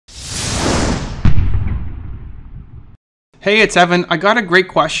Hey, it's Evan. I got a great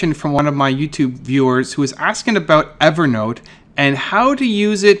question from one of my YouTube viewers who is asking about Evernote and how to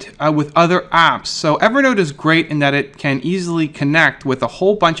use it with other apps. So Evernote is great in that it can easily connect with a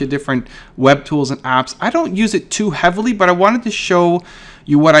whole bunch of different web tools and apps. I don't use it too heavily, but I wanted to show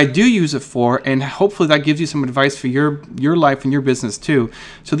you what I do use it for, and hopefully that gives you some advice for your life and your business too.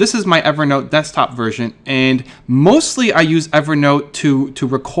 So this is my Evernote desktop version, and mostly I use Evernote to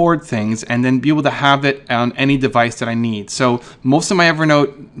record things and then be able to have it on any device that I need. So most of my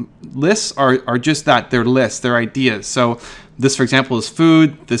Evernote lists are just that, they're lists, they're ideas. So this, for example, is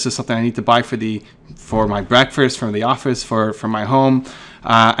food. This is something I need to buy for my breakfast, for the office, for my home.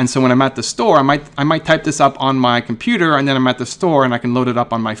 And so when I'm at the store, I might type this up on my computer, and then I'm at the store and I can load it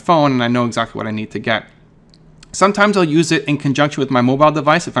up on my phone and I know exactly what I need to get. Sometimes I'll use it in conjunction with my mobile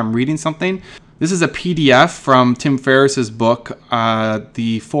device if I'm reading something. This is a PDF from Tim Ferriss's book,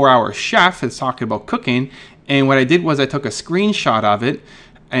 The 4-Hour Chef. It's talking about cooking. And what I did was I took a screenshot of it,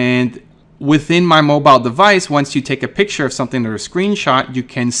 and within my mobile device, once you take a picture of something or a screenshot, you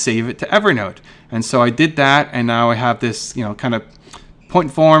can save it to Evernote. And so I did that, and now I have this, kind of point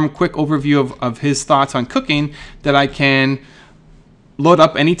form, quick overview of his thoughts on cooking that I can load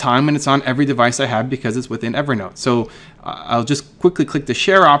up anytime, and it's on every device I have because it's within Evernote. So I'll just quickly click the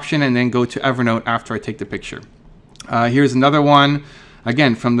share option and then go to Evernote after I take the picture. Here's another one,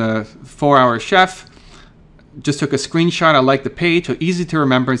 again, from the 4-Hour Chef. Just took a screenshot. I like the page, so easy to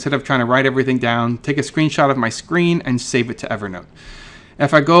remember. Instead of trying to write everything down, take a screenshot of my screen and save it to Evernote.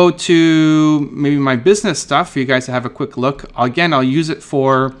 If I go to maybe my business stuff for you guys to have a quick look, again, I'll use it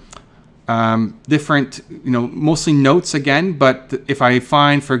for different, mostly notes again. But if I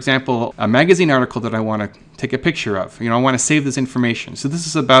find, for example, a magazine article that I want to take a picture of, I want to save this information. So this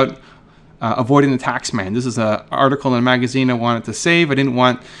is about avoiding the tax man. This is an article in a magazine I wanted to save. I didn't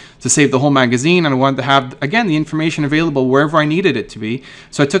want to save the whole magazine, and I wanted to have, again, the information available wherever I needed it to be.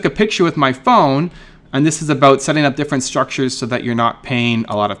 So I took a picture with my phone, and this is about setting up different structures so that you're not paying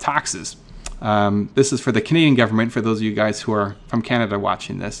a lot of taxes. This is for the Canadian government, for those of you guys who are from Canada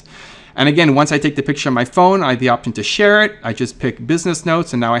watching this. And again, once I take the picture on my phone, I have the option to share it. I just pick business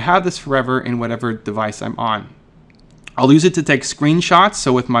notes, and now I have this forever in whatever device I'm on. I'll use it to take screenshots.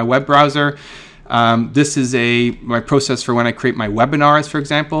 So with my web browser, this is my process for when I create my webinars, for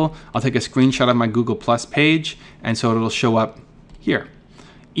example. I'll take a screenshot of my Google Plus page, and so it'll show up here.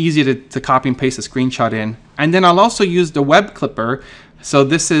 Easy to copy and paste a screenshot in. And then I'll also use the web clipper. So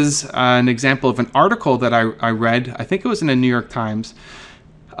this is an example of an article that I read, I think it was in the New York Times,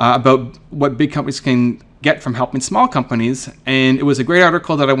 about what big companies can get from helping small companies. And it was a great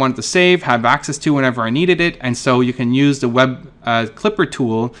article that I wanted to save, have access to whenever I needed it. And so you can use the web clipper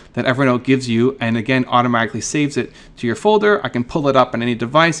tool that Evernote gives you, and again, automatically saves it to your folder. I can pull it up on any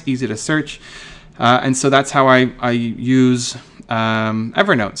device, easy to search. And so that's how I use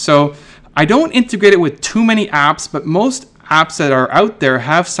Evernote. So I don't integrate it with too many apps, but most apps that are out there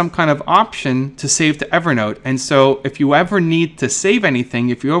have some kind of option to save to Evernote. And so if you ever need to save anything,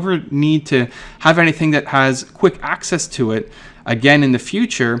 if you ever need to have anything that has quick access to it, again in the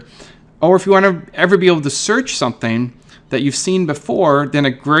future, or if you want to ever be able to search something that you've seen before, then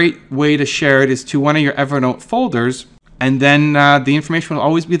a great way to share it is to one of your Evernote folders, and then the information will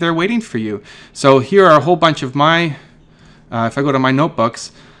always be there waiting for you. So here are a whole bunch of my, if I go to my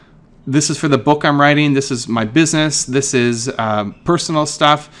notebooks, this is for the book I'm writing. This is my business. This is personal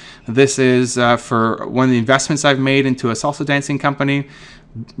stuff. This is for one of the investments I've made into a salsa dancing company.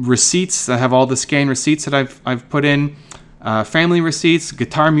 Receipts, I have all the scanned receipts that I've put in. Family receipts,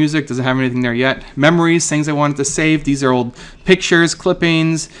 guitar music, doesn't have anything there yet. Memories, things I wanted to save. These are old pictures,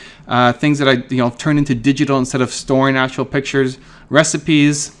 clippings, things that I turn into digital instead of storing actual pictures.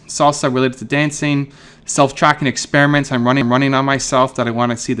 Recipes, salsa related to dancing. Self-tracking experiments I'm running on myself that I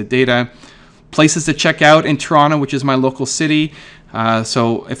want to see the data. Places to check out in Toronto, which is my local city.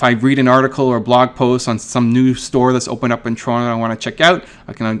 So if I read an article or a blog post on some new store that's opened up in Toronto I want to check out,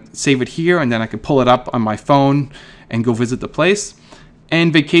 I can save it here, and then I can pull it up on my phone and go visit the place.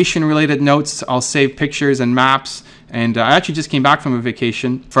 And vacation related notes, I'll save pictures and maps. And I actually just came back from a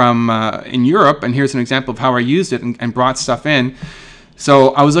vacation in Europe, and here's an example of how I used it and brought stuff in.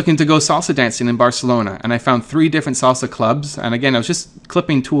 So I was looking to go salsa dancing in Barcelona, and I found 3 different salsa clubs. And again, I was just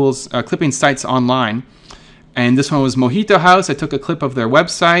clipping sites online. And this one was Mojito House. I took a clip of their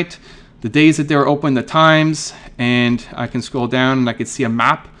website, the days that they were open, the times, and I can scroll down and I could see a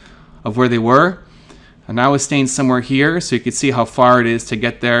map of where they were. And I was staying somewhere here, so you could see how far it is to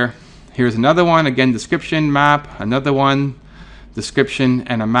get there. Here's another one, again, description, map, another one. description,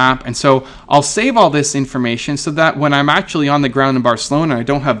 and a map. And so I'll save all this information so that when I'm actually on the ground in Barcelona, I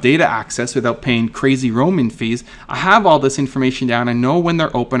don't have data access without paying crazy roaming fees. I have all this information down. I know when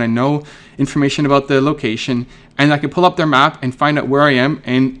they're open. I know information about the location, and I can pull up their map and find out where I am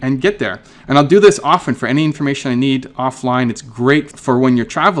and get there. And I'll do this often for any information I need offline. It's great for when you're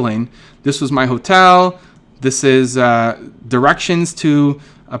traveling. This was my hotel. This is directions to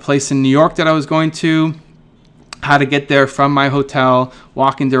a place in New York that I was going to, how to get there from my hotel,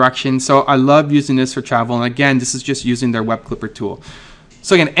 walking directions. So I love using this for travel. And again, this is just using their web clipper tool.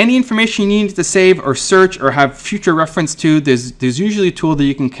 So again, any information you need to save or search or have future reference to, there's usually a tool that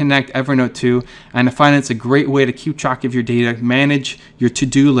you can connect Evernote to. And I find it's a great way to keep track of your data, manage your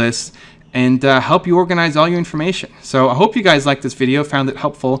to-do list, and help you organize all your information. So I hope you guys liked this video, found it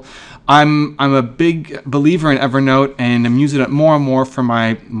helpful. I'm a big believer in Evernote, and I'm using it more and more for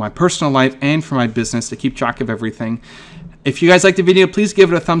my personal life and for my business to keep track of everything. If you guys liked the video, please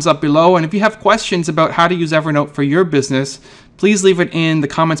give it a thumbs up below. And if you have questions about how to use Evernote for your business, please leave it in the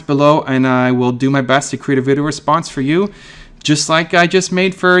comments below, and I will do my best to create a video response for you, just like I just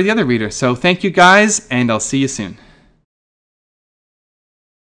made for the other reader. So thank you guys, and I'll see you soon.